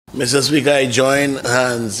Mr. Speaker, I join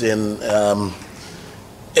hands in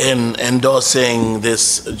endorsing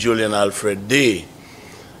this Julien Alfred Day.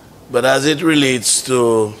 But as it relates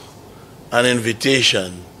to an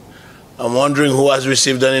invitation, I'm wondering who has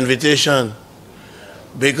received an invitation.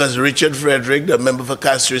 Because Richard Frederick, the member for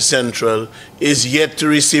Castries Central, is yet to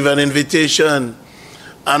receive an invitation.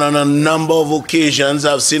 And on a number of occasions,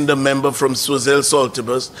 I've seen the member from Swazel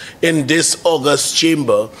Saltibus in this August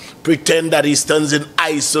chamber pretend that he stands in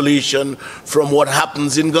isolation from what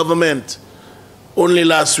happens in government. Only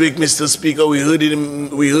last week, Mr. Speaker, we heard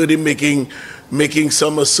him making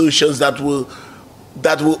some assertions that were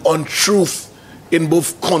untruth in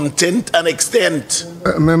both content and extent.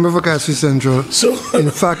 Member for Castries Central, so,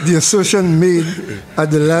 in fact, the assertion made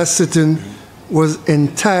at the last sitting was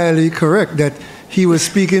entirely correct, that he was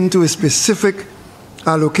speaking to a specific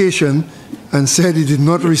allocation and said he did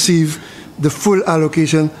not receive the full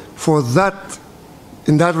allocation for that,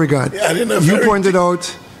 in that regard. Yeah, you pointed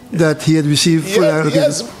out that he had received full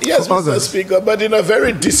allocation yes, for Mr. others. Speaker, but in a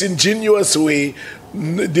very disingenuous way,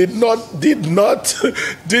 did not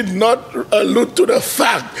allude to the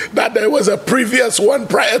fact that there was a previous one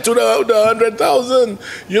prior to the 100,000.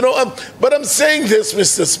 You know, but I'm saying this,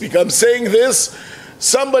 Mr. Speaker, I'm saying this.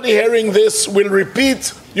 Somebody hearing this will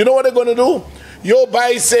repeat. You know what they're going to do? Yo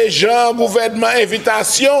bay se jan gouvernement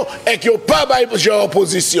invitation et yo pa bay jan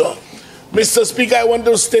opposition. Mr. Speaker, I want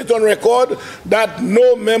to state on record that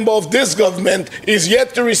no member of this government is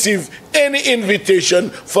yet to receive any invitation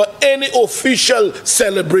for any official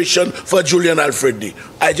celebration for Julien Alfred Day.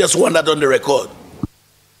 I just want that on the record.